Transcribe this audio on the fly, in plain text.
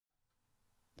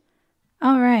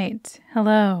All right.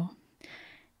 Hello.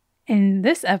 In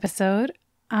this episode,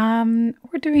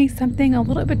 we're doing something a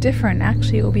little bit different.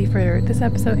 Actually, it will be for this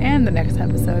episode and the next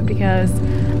episode because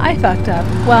I fucked up.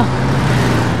 Well,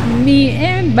 me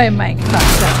and my mic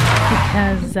fucked up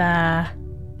because I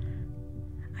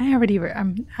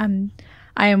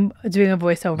am doing a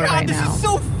voiceover right this now. Is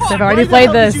so fun. So I've already Why played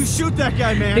the hell this. Did you shoot that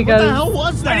guy, man? Because what the hell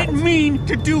was that? I didn't mean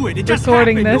to do it. It just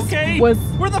recording happened, this okay? was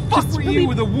Where the fuck just were really you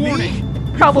with a warning?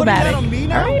 problematic. All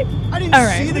right? I didn't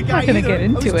see the we're guy not gonna either. get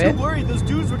into I was it. too worried those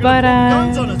dudes were gonna pull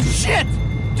guns on us. Shit!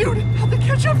 Dude, how'd they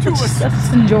catch up to us? Let's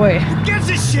just enjoy. Who gives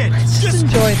a shit? Just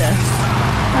enjoy this.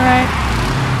 Alright.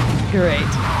 Great.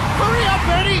 Hurry up,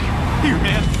 Eddie! Here,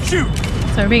 man. Shoot!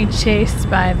 So we're being chased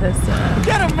by this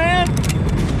Get him, man!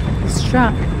 this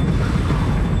truck.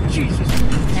 Jesus.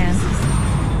 And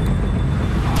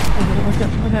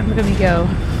look at me go.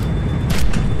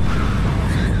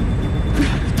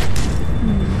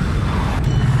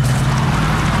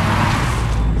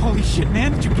 Holy shit,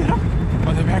 man. Did you get him?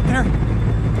 Are they back there?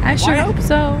 I sure Wyatt? hope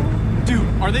so. Dude,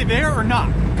 are they there or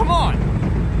not? Come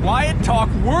on! Wyatt, talk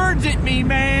words at me,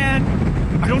 man!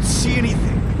 I don't see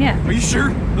anything. Yeah. Are you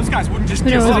sure? Those guys wouldn't just Who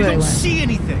give knows up. I where they don't went? see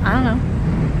anything. I don't know.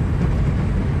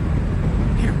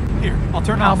 Here, I'll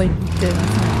turn Probably off. doing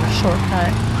some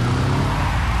shortcut.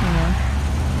 You know.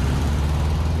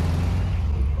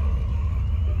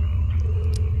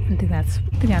 I think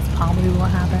that's probably what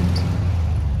happened.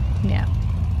 Yeah.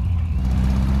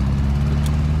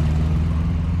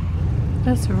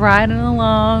 Just riding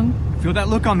along. Feel that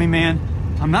look on me, man.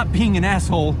 I'm not being an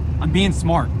asshole. I'm being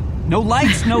smart. No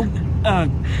lights, no,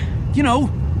 you know,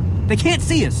 they can't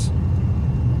see us.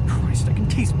 Christ, I can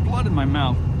taste blood in my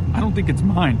mouth. I don't think it's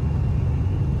mine.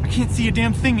 I can't see a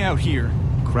damn thing out here.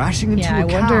 Crashing into Yeah, a I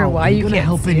cow wonder why ain't you gonna can't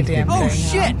help see a anything. damn Oh, thing,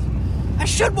 shit! I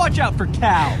should watch out for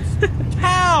cows.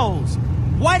 Cows!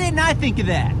 Why didn't I think of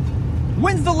that?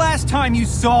 When's the last time you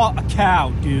saw a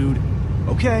cow, dude?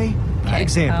 Okay, bad Okay,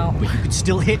 example, cow. but you could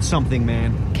still hit something,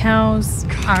 man. Cows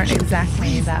aren't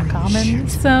exactly that common, Shit.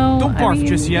 so Don't barf I mean,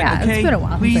 just yet, yeah, okay? it's been a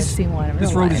while Please. since I've seen one in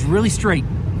This real road life. is really straight.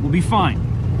 We'll be fine.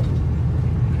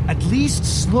 At least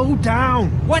slow down.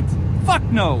 What? Fuck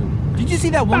no. Did you see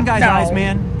that one Fuck guy's no. eyes,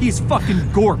 man? He's fucking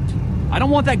gorked. I don't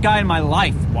want that guy in my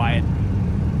life, Wyatt.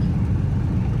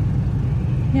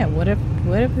 Yeah, what if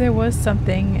there was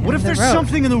something in What if the there's road?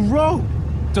 something in the road?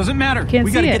 Doesn't matter. Can't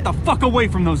We gotta see get it. the fuck away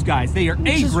from those guys. They are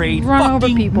Just A-grade run over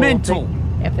fucking people mental.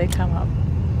 if they come up.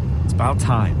 It's about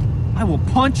time. I will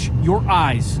punch your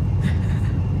eyes.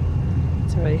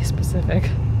 It's a really specific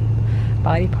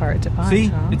body part to find, See?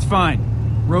 huh? It's fine.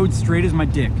 Road straight as my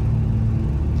dick.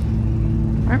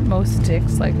 Aren't most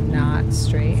dicks like not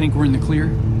straight? Think we're in the clear?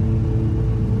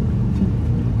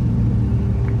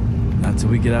 Not till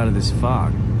we get out of this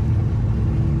fog.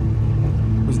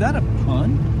 Was that a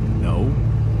pun? No.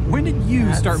 When did you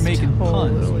That's start making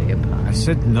puns? totally a pun. I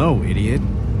said no, idiot.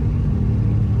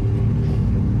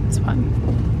 It's fun.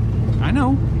 I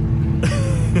know.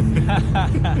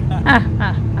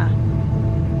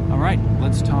 All right,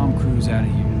 let's Tom Cruise out of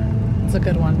here. It's a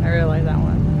good one. I really like that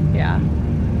one. Yeah.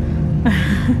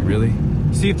 Really?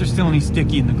 See if there's still any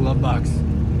sticky in the glove box.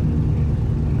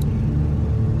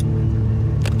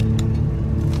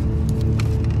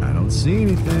 I don't see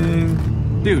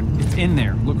anything. Dude, it's in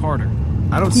there. Look harder.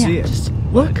 I don't Yeah, see it. just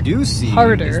What look I do see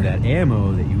harder. is that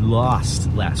ammo that you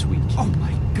lost last week. Oh my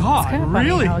It's god, kind of funny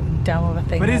really? how dumb of a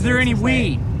thing But that is there any to say.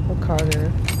 weed? Look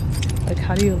harder. Like,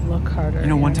 how do you look harder? You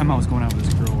know, one what time I mean? was going out with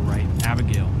this girl, right?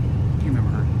 Abigail. You remember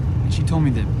her? And she told me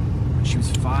that when she was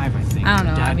 5, I think. I don't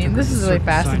her know. dad I mean, took her this to is a really circus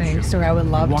fascinating sideshow. story. I would They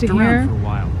love walked to around hear, for a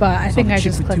while. but I Saw think the I chick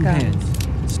just with click 2 on. heads.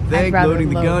 Think rather loading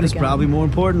the load gun the is probably gun. more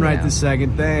important right Yeah. this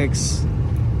second. Thanks.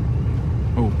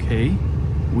 Okay.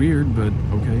 Weird, but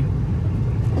okay.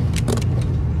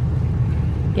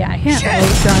 Yeah, I can't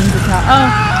load guns without. Oh,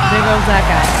 there goes that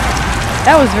guy.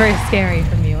 That was very scary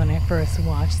for me when I first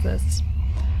watched this.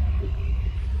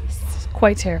 It's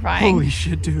quite terrifying. Holy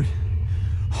shit, dude.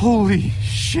 Holy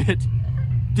shit.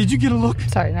 Did you get a look?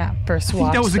 Sorry, not first think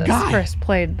watched that was a this. guy. First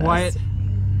played this. Wyatt,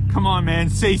 come on, man.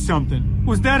 Say something.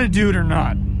 Was that a dude or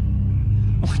not?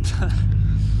 What the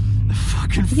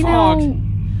fucking You fog. know,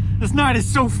 This night is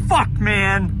so fucked,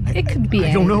 man. it could be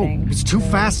I don't know. anything, It's too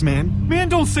really. fast, man. Man,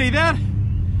 don't say that.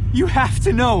 You have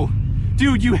to know.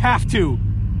 Dude, you have to.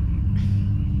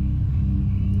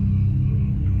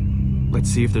 Let's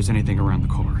see if there's anything around the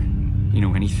car. You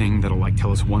know, anything that'll like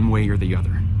tell us one way or the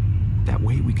other. That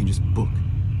way we can just book.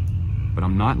 But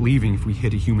I'm not leaving if we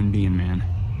hit a human being, man.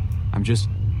 I'm just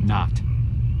not.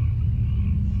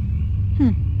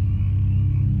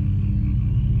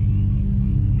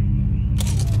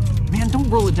 Man, don't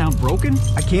roll it down broken?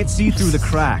 I can't see through the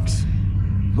cracks.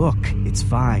 Look, it's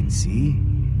fine, see?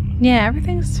 Yeah,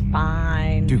 everything's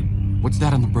fine. Dude, what's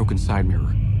that on the broken side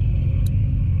mirror?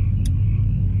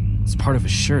 It's part of a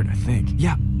shirt, I think.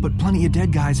 Yeah, but plenty of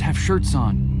dead guys have shirts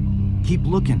on. Keep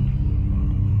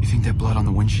looking. You think that blood on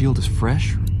the windshield is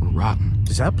fresh or rotten?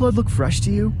 Does that blood look fresh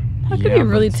to you? How could you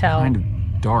really but it's tell? kind of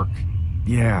dark.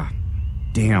 Yeah.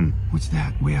 Damn. What's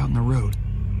that way out in the road?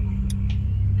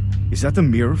 Is that the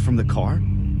mirror from the car?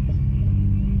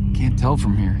 Can't tell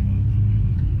from here.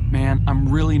 Man, I'm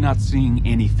really not seeing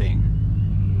anything.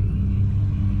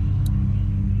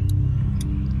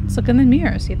 Let's look in the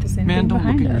mirror, see if there's anything Man, don't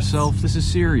behind look at us. yourself. This is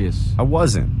serious. I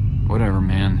wasn't. Whatever,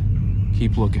 man.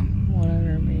 Keep looking.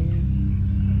 Whatever, man.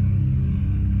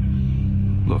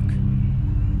 Look.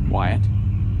 Wyatt.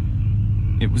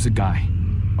 It was a guy.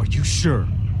 Are you sure?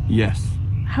 Yes.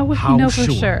 How would How we know for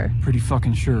sure? sure? Pretty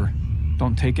fucking sure.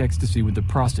 Don't take ecstasy with the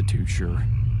prostitute, sure.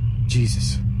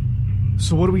 Jesus.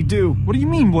 So what do we do? What do you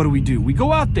mean, what do we do? We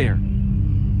go out there.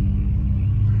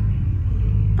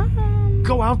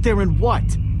 Go out there and what?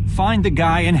 Find the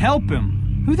guy and help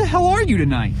him. Who the hell are you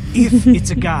tonight? If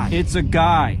it's a guy. It's a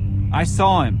guy. I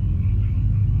saw him.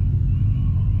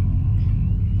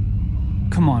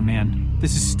 Come on, man.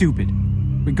 This is stupid.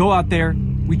 We go out there,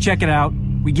 we check it out,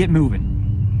 we get moving.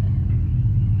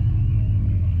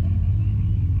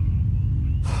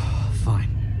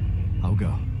 Fine. I'll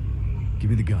go. Give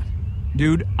me the gun.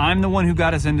 Dude, I'm the one who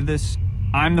got us into this.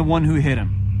 I'm the one who hit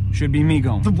him. Should be me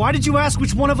going. Then why did you ask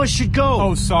which one of us should go?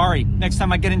 Oh, sorry. Next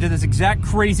time I get into this exact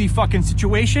crazy fucking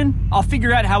situation, I'll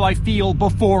figure out how I feel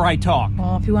before I talk.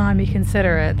 Well, if you want to be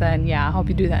considerate, then yeah, I hope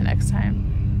you do that next time.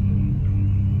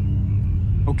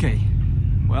 Okay.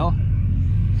 Well.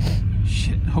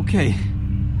 Shit. Okay.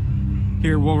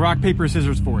 Here, we'll rock, paper,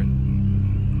 scissors for it.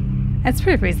 That's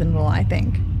pretty reasonable, I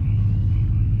think.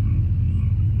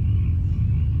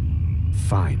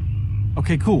 Fine.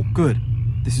 Okay, cool. Good.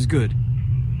 This is good.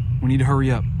 We need to hurry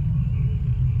up.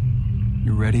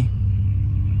 You ready?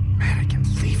 Man, I can't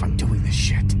believe I'm doing this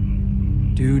shit.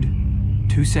 Dude,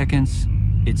 2 seconds,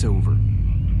 it's over.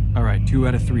 All right, 2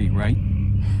 out of 3, right?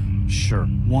 Sure.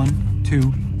 1,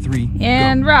 2, 3,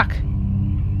 And go. rock.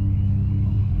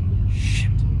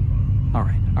 Shit. All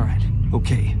right.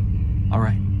 Okay. All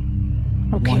right.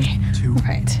 Okay. 1, 2, All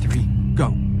right. 3,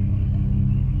 go.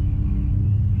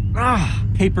 Ah!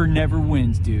 Paper never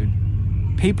wins, dude.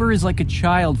 Paper is like a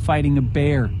child fighting a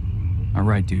bear. All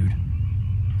right, dude.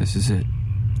 This is it.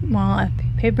 Well, if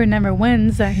paper never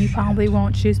wins, then he probably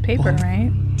won't choose paper, 1,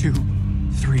 right? 2,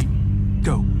 3,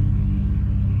 go.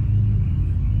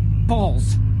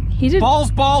 Balls. He did. Balls.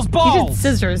 He did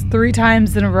scissors 3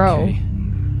 times in a row. Okay.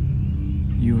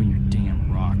 You and your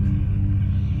damn rock.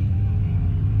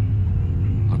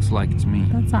 Looks like it's me.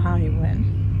 That's not how you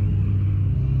win.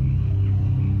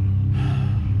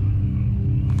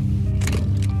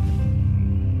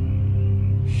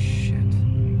 Shit.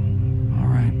 All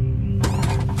right.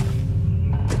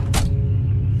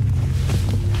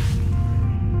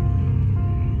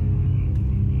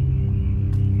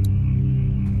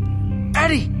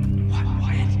 Eddie! What,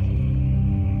 Wyatt?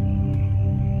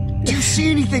 Do you see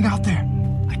anything out there?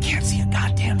 I can't see a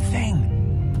goddamn thing.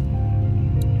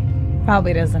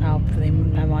 Probably doesn't help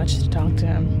them that much to talk to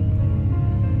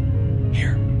him.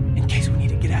 Here, in case we need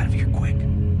to get out of here quick.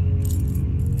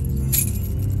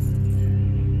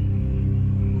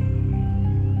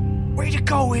 Way to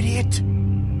go, idiot!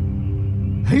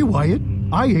 Hey, Wyatt,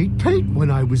 I ate paint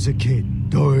when I was a kid.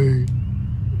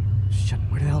 Shit,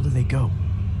 where the hell do they go?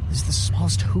 This is the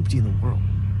smallest hoopty in the world.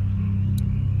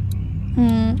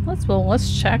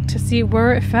 Let's check to see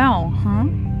where it fell, huh?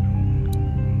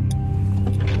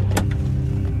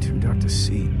 Too dark to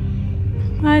see.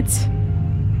 What?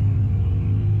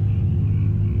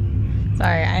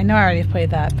 Sorry, I know I already played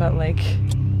that, but like,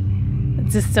 it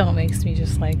just still makes me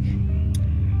just like.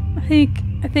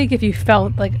 I think if you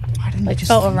felt like just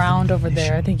felt leave the around over ignition?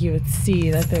 there, I think you would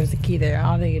see that there's a key there.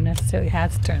 I don't think you necessarily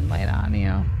had to turn the light on, you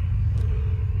know.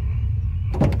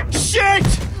 Shit!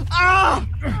 Ah!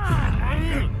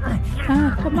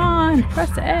 Ah, come on,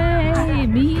 press A,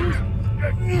 me.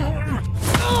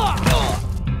 Oh,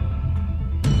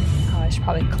 I should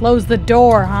probably close the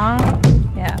door, huh?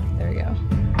 Yeah, there we go.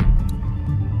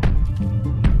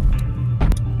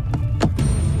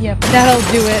 Yep, that'll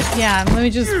do it. Yeah, let me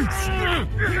just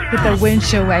get the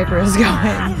windshield wipers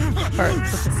going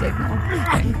first with the signal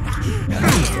thing.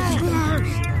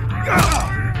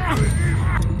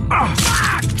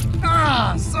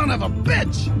 Ah, son of a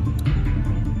bitch!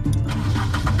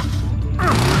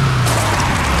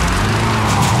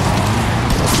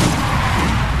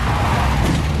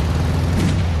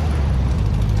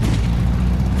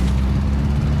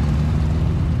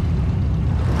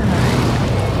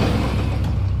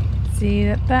 See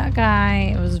that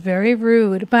guy was very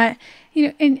rude, but you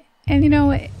know, and you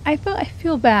know, I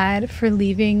feel bad for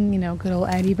leaving, you know, good old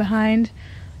Eddie behind,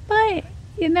 but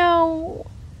you know,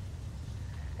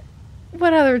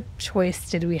 what other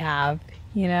choice did we have?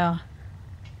 You know,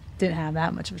 didn't have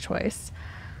that much of a choice,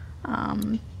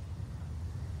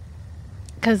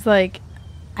 because like,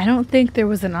 I don't think there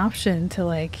was an option to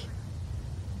like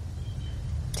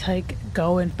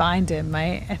go and find him.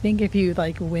 Right? I think if you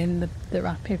like win the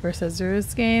rock paper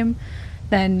scissors game,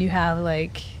 then you have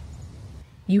like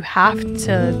you have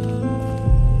to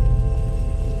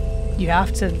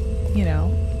you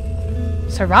know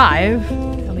survive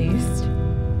at least.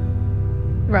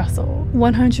 Russell,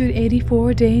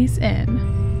 184 days in.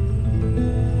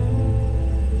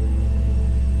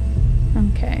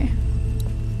 Okay.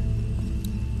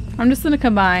 I'm just going to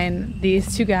combine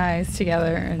these two guys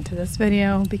together into this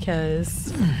video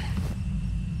because it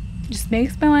just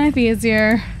makes my life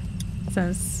easier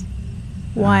since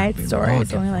Wyatt's story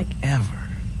is only like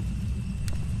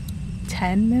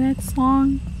 10 minutes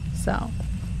long. So.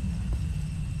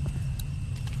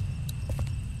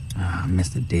 I miss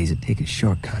the days of taking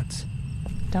shortcuts.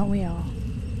 Don't we all?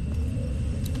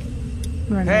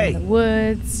 Running Hey, in the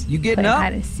woods. you getting playing up?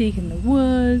 hide and seek in the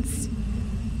woods.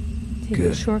 Taking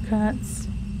Good. shortcuts.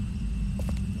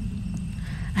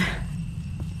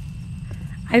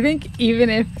 I think even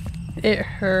if it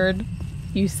heard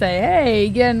you say, "Hey,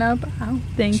 getting up," I don't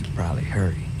think Should probably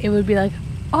hurry. it would be like,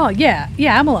 "Oh yeah,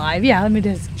 I'm alive. Yeah, let me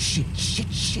just."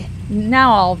 Shit.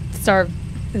 Now I'll start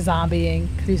zombieing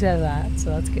because you said that,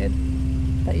 so that's good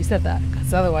that you said that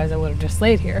because otherwise I would have just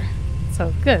laid here.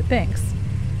 So good, thanks.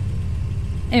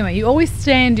 Anyway, you always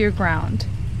stand your ground.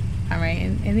 All right,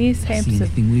 in these types See of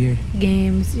anything weird?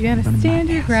 games, you gotta None of my stand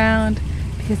your ass. ground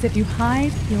because if you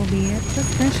hide, you'll be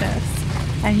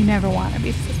suspicious, and you never want to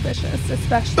be suspicious,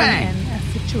 especially Bang! in a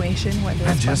situation where I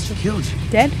there's a just bunch of killed you.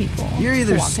 dead people. You're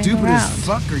either walking stupid around. as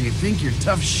fuck or you think you're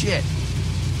tough shit.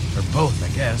 Or both,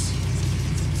 I guess.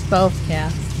 Both, yeah.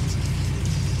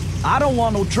 I don't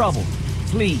want no trouble.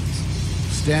 Please.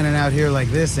 Standing out here like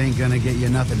this ain't gonna get you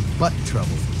nothing but trouble.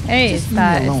 Hey, Just it's leave me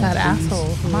that alone, please. asshole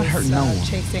who I'm not was hurting no one.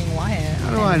 chasing Wyatt. How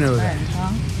do and I his know friend, that?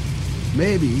 Huh?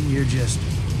 Maybe you're just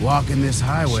walking this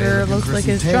highway Sure looking looks for like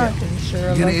some his tail. truck, and sure You're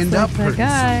gonna looks end like up the hurting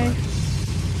guy.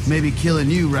 somebody. Maybe killing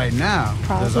you right now.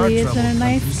 does our Probably trouble isn't a come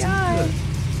nice to some guy. good.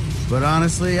 But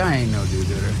honestly, I ain't no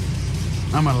do-gooder.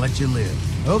 I'm gonna let you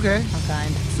live. Okay. I'm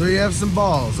kind. So you have some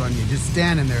balls on you just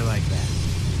standing there like that.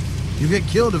 You get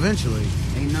killed eventually.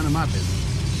 Ain't none of my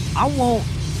business. I won't.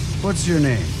 What's your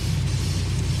name?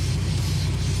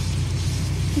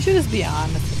 You should just be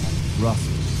honest with him.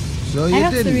 Russell. So you I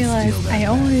have to didn't realize steal that I bag.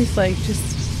 always like just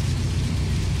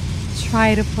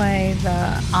try to play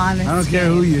the honest. I don't care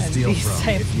who game you of steal these from,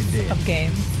 types if you did. of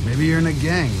games. Maybe you're in a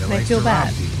gang that I likes feel to rob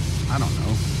bad. people. I don't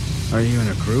know. Are you in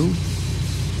a crew?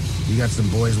 You got some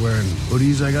boys wearing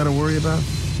hoodies I gotta worry about?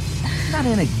 Not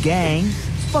in a gang.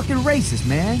 It's fucking racist,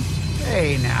 man.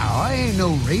 Hey now, I ain't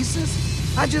no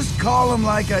racist. I just call them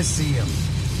like I see them.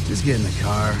 Just get in the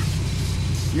car.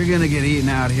 You're gonna get eaten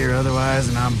out here otherwise,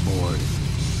 and I'm bored.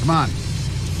 Come on,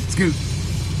 scoot.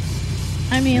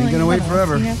 I mean, Ain't like, gonna what wait else?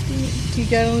 forever. You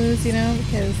gotta lose, you know,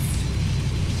 because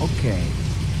Okay.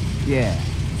 Yeah.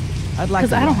 I'd like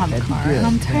to I don't ride. have a That'd be car good. and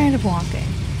I'm tired of walking.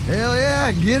 Hell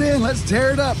yeah, get in. Let's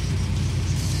tear it up.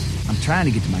 I'm trying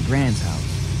to get to my grand's house.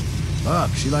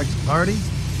 Fuck, she likes to party?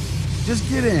 Just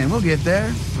get in. We'll get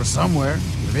there. Or somewhere,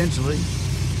 eventually.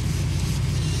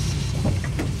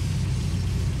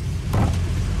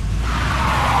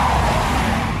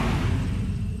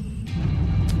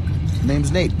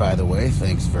 Name's Nate, by the way.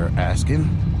 Thanks for asking.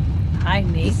 Hi, You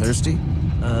Nate. thirsty?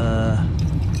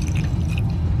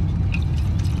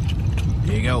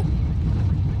 Here you go.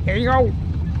 Here you go.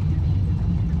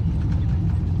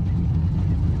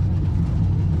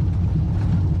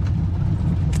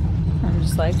 I'm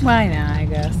just like, why not, I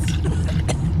guess.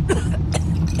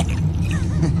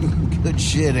 Good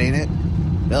shit, ain't it?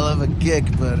 Hell of a kick,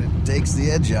 but it takes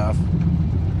the edge off.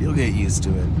 You'll get used to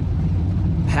it.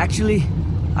 Actually,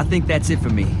 I think that's it for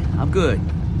me. I'm good.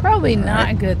 Probably not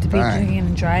right. good to be Fine. drinking and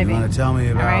You driving. want to tell me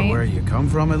about Alright. where you come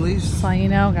from, at least? So you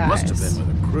know, guys. Must have been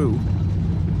with a crew.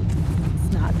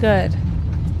 It's not good.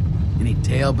 Any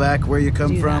tailback where you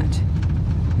come Do from?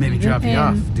 that. Maybe Even drop you in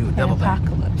off. Do a an double back.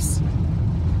 apocalypse.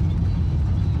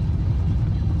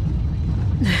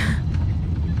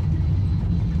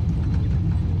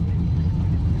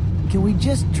 Can we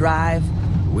just drive?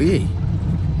 We?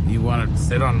 You want to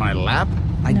sit on my lap?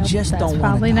 I Nope, just that's don't want to.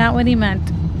 probably not what he meant.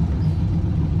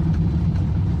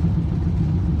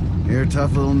 You're a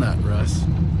tough little nut, Russ.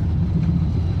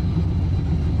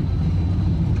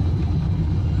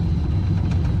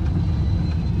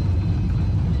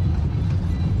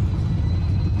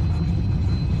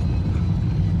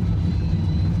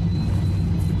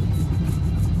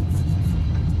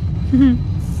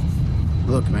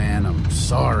 Look, man, I'm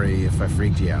sorry if I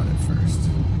freaked you out at first.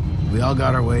 We all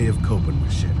got our way of coping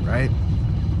with shit, right?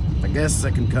 I guess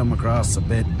I can come across a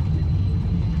bit...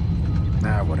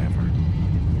 whatever.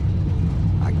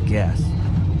 I guess.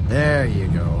 There you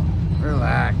go.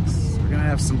 Relax. We're gonna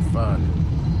have some fun.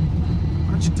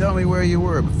 Why don't you tell me where you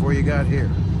were before you got here?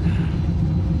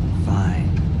 Fine.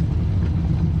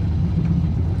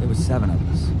 There was 7 of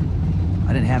us.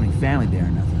 I didn't have any family there or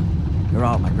nothing. They were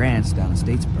all at my grand's down in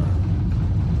Statesboro.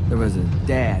 There was a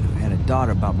dad who had a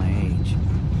daughter about my age.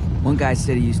 One guy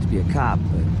said he used to be a cop,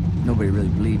 but nobody really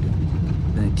believed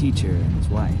him. Then a teacher and his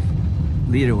wife.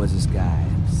 Leader was this guy,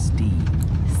 Steve.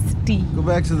 Steve. Go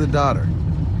back to the daughter.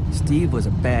 Steve was a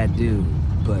bad dude,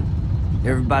 but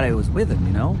everybody was with him,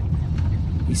 you know?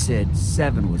 He said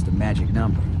 7 was the magic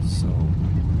number, so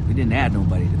we didn't add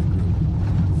nobody to the group.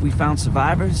 If we found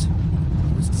survivors,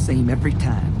 it was the same every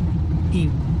time. He...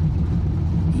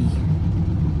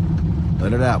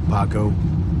 Let it out, Paco.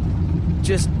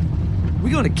 Just... We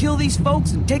gonna kill these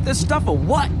folks and take their stuff or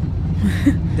what?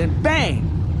 Then bang!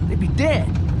 They'd be dead.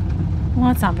 Well,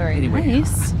 that's not very Anyway,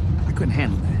 nice. I couldn't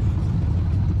handle that.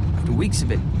 After weeks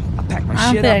of it, I packed my I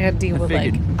don't shit think up. I could deal with,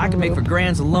 figured like, I could make for group,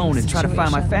 grands alone and try to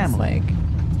find my situations, family.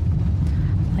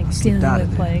 Like slipped dealing out of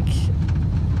with, there. like,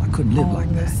 I couldn't live all like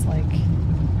of that. this, like,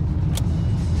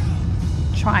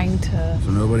 trying to,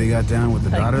 So nobody got down with the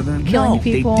like, daughter then? killing No, they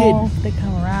people. didn't. They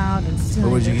come around and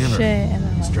stealing would you their give her? shit, and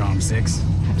then, like, Strong 6?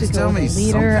 have to Just go tell with me the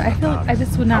leader. I something feel like about I it.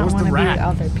 just would How not was want the to be rat? with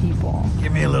other people.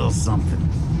 Give me a little something.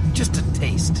 Just a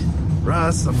taste.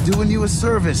 Russ, I'm doing you a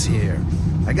service here.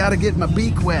 I gotta get my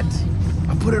beak wet.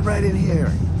 I'll put it right in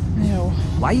here. Ew.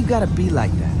 Why you gotta be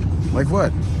like that? Like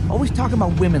what? Always talking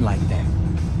about women like that.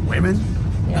 Women?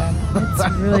 Yeah,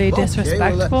 it's really Okay,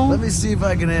 disrespectful. well, let me see if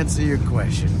I can answer your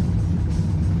question.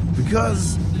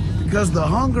 Because the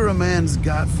hunger a man's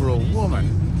got for a woman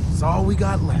is all we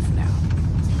got left now.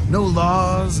 No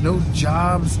laws, no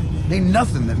jobs, ain't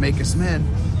nothing that make us men.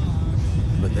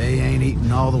 But they ain't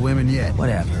eaten all the women yet.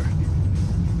 Whatever.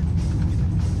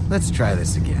 Let's try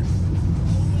this again.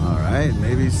 All right,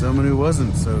 maybe someone who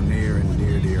wasn't so near and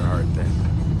dear to your heart then.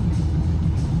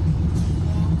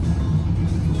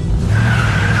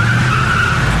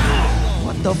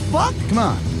 What the fuck? Come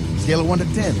on, scale of 1 to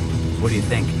 10. What do you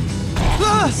think?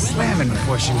 Slamming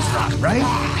before she was hot, right?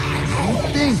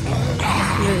 What do you think?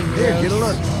 Here, get a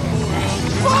look.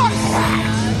 Fuck!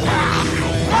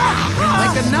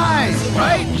 Like a 9,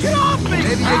 right? Get off me!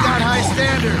 Maybe you got high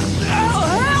standards.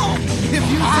 Help! If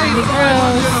you say 5,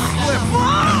 I'm gonna flip.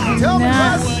 Tell me, Not,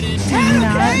 Russ.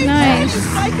 not nice.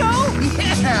 Psycho?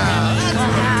 Yeah, that's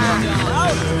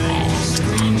what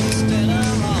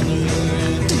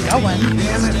Going.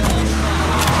 Damn it.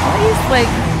 Always,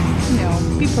 like,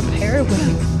 be prepared when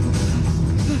you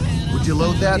Would you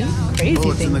load that? do crazy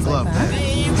Bullets things in the like glove that. bag.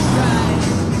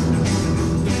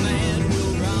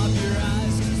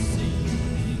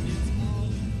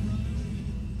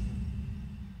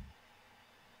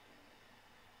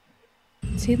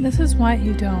 See, this is why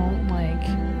you don't, like,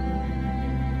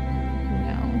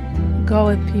 go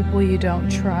with people you don't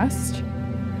trust,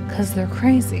 because they're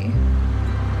crazy.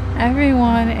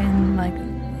 Everyone in, like,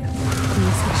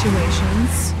 these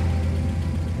situations,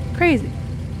 crazy.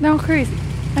 They're all crazy.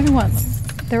 Every one of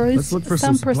them. There Let's is look for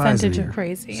some some supplies in percentage of here.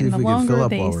 crazy, See and if the we can fill longer up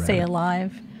they while we're stay at it.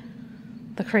 alive,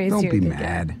 the crazier Don't be they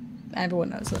mad. get. Everyone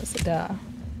knows this, duh.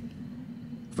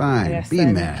 I Fine, guess be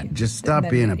then mad. Just stop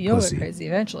then being a you'll pussy. get crazy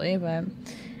eventually, but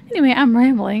anyway, I'm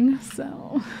rambling,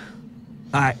 so.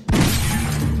 Alright.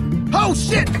 Oh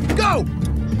shit! Go!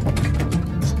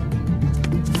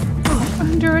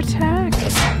 Under attack.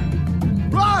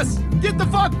 Ross! Get the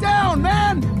fuck down,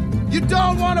 man! You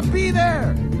don't want to be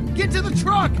there! Get to the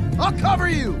truck! I'll cover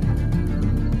you!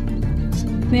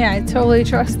 Yeah, I totally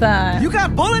trust that. You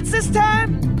got bullets this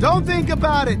time? Don't think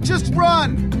about it, just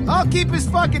run! I'll keep his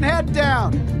fucking head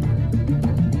down!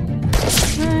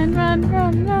 Run, run,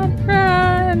 run, run,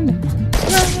 run!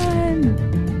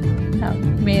 Run! Oh,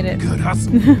 made it. Good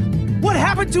hustle. What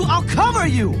happened to I'll cover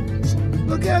you?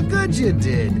 Look how good you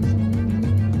did.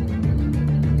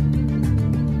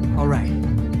 Alright.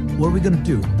 What are we gonna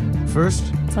do? First,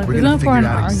 It's like we're we're gonna going for an figure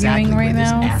out arguing exactly right where this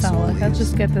now, so asshole like, let's is.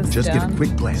 just get this Just done. get a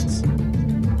quick glance.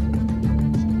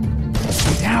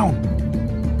 Down!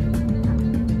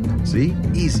 See?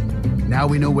 Easy. Now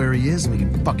we know where he is, we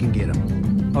can fucking get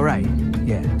him. Alright,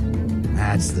 yeah.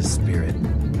 That's the spirit.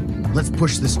 Let's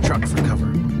push this truck for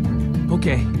cover.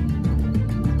 Okay.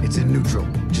 It's in neutral.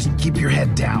 Just keep your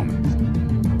head down.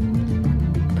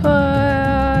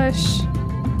 Push.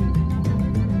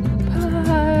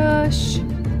 Push.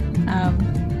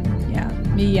 Yeah.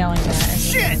 me yelling that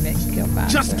is Shit! gonna make it go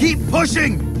faster. Just keep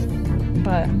pushing!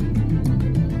 But,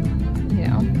 you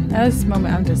know, at this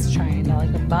moment I'm just trying to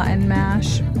like a button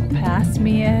mash past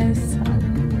me is.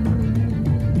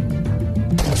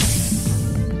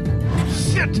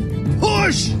 Shit!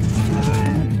 Push!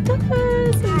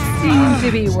 Doesn't seem to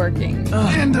be working.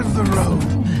 End of the road.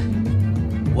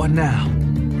 What now?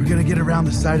 We're gonna get around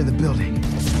the side of the building.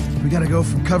 We gotta go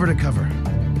from cover to cover.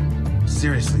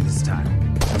 Seriously this time.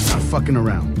 I'm not fucking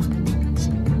around.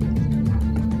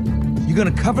 You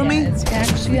gonna cover me? It's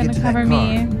actually When we gonna get to that cover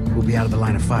me. car, we'll be out of the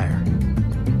line of fire.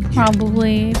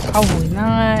 Probably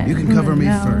not. You can Who cover me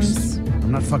knows? first.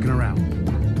 I'm not fucking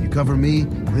around. You cover me,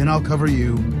 then I'll cover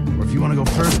you. Or if you want to go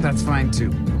first, that's fine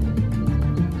too.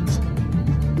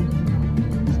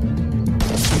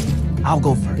 I'll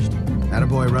go first.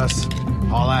 Attaboy, Russ.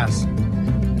 Haul ass.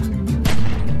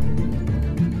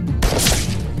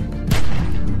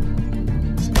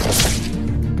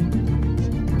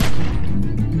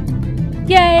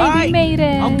 Yay, All we right, made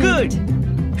it. I'm good.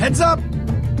 Heads up!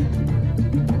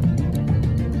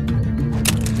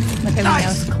 Look, I mean, I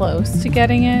was close to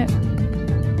getting it,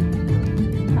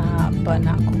 but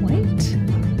not quite.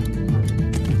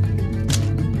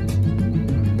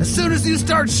 As soon as you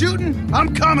start shooting,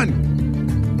 I'm coming!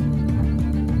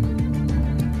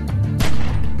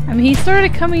 I mean, he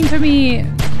started coming to me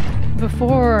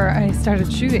before I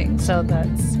started shooting, so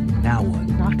that's Now what?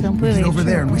 not completely Get over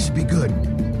there and true. we should be good.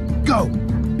 Go!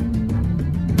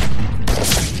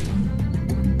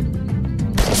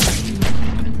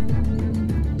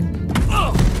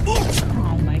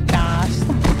 Oh my gosh,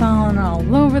 I'm falling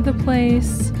all over the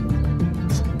place.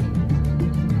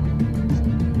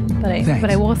 But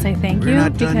I will say thank We're you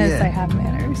not done because yet. I have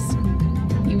manners.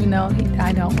 Even though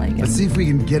I don't like it. Let's see if we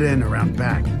can get in around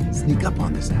back. Sneak up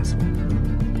on this asshole.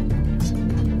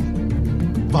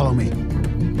 Follow me.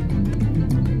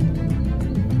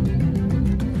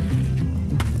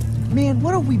 Man,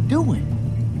 what are we doing?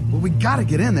 Well, we gotta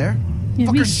get in there.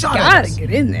 Yeah, we Fucker shot at gotta us.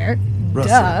 get in there.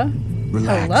 Russell, Duh.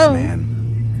 Relax, Hello? man.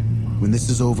 When this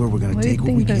is over, we're gonna What do you take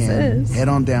what we think this can, is? head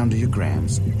on down to your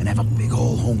grams, and have a big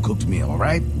ol' home-cooked meal, all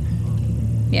right?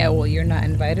 Yeah, well, you're not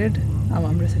invited.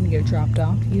 I'm just gonna get dropped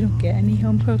off. You don't get any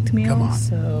home cooked meals, Come on.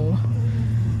 so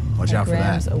Watch out for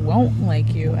Grams that. won't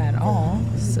like you at all.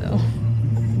 So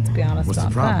let's be honest What's the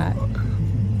about problem? that.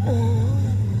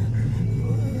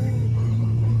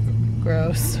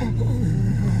 Gross.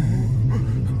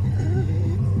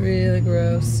 Really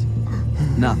gross.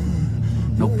 Nothing.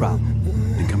 No problem.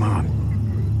 Then come on.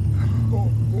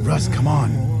 Russ, come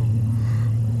on.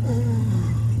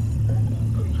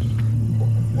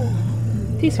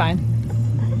 He's fine.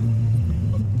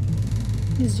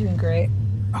 He's doing great.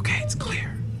 Okay, it's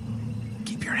clear.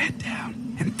 Keep your head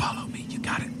down and follow me. You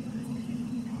got it.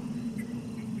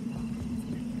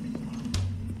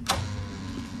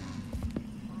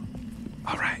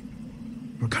 All right.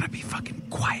 We're gonna be fucking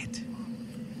quiet.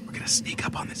 We're gonna sneak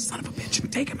up on this son of a bitch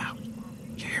and take him out.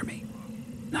 You hear me?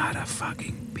 Not a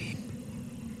fucking beep.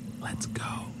 Let's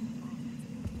go.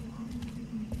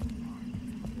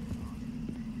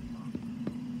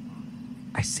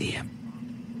 I see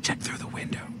him. Check through the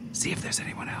window. See if there's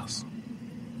anyone else.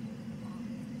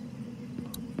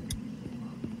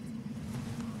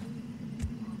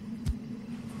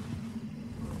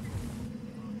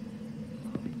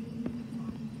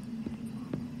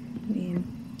 I mean,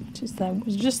 that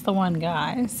was just the one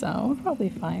guy, so we're probably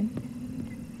fine.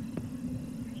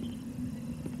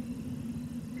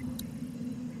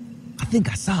 I think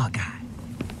I saw a guy.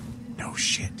 No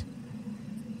shit.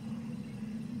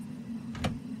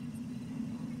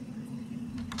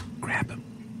 Grab him.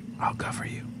 I'll cover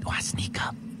you. Do I sneak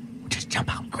up? Or just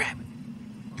jump out and grab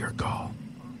it? Your call.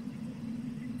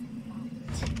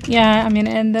 Yeah, I mean,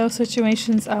 in those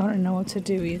situations, I don't know what to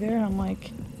do either. I'm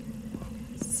like,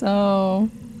 so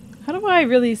how do I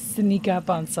really sneak up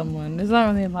on someone? There's not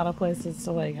really a lot of places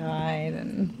to like hide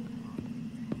and.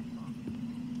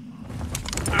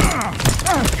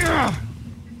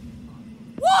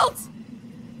 Walt!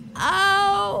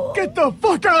 Oh! Get the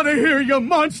fuck out of here, you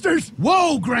monsters!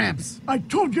 Whoa, Gramps! I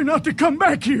told you not to come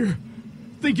back here.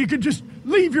 Think you could just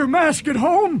leave your mask at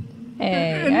home?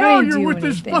 Hey, And I now didn't you're do with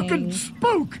this anything. fucking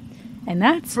spook. And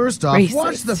that's First off, racist.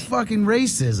 watch the fucking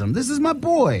racism. This is my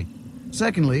boy.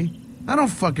 Secondly, I don't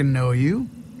fucking know you.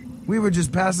 We were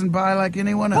just passing by like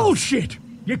anyone else. Bullshit!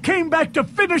 You came back to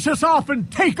finish us off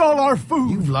and take all our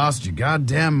food. You've lost your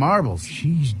goddamn marbles.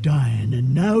 She's dying,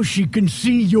 and now she can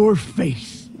see your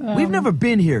face. We've never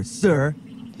been here, sir.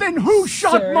 Then who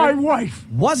shot Sir? my wife?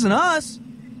 Wasn't us.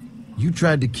 You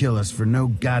tried to kill us for no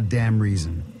goddamn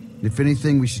reason. If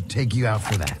anything, we should take you out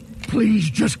for that. Please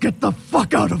just get the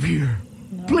fuck out of here.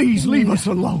 Please leave us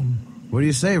alone. What do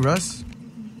you say, Russ?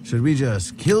 Should we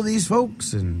just kill these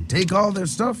folks and take all their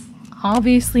stuff?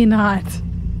 Obviously not.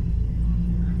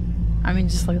 I mean,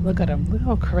 just like, look at him. Look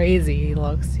how crazy he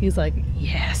looks. He's like,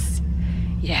 yes.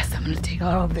 Yes, I'm gonna take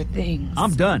all of their things.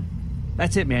 I'm done.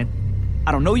 That's it, man.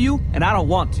 I don't know you, and I don't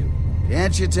want to.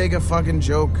 Can't you take a fucking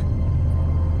joke?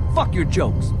 Fuck your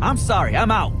jokes. I'm sorry,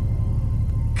 I'm out.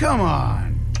 Come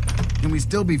on. Can we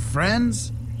still be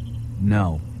friends?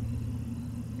 No.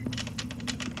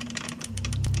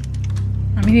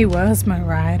 I mean, he was my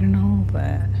ride and all,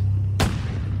 but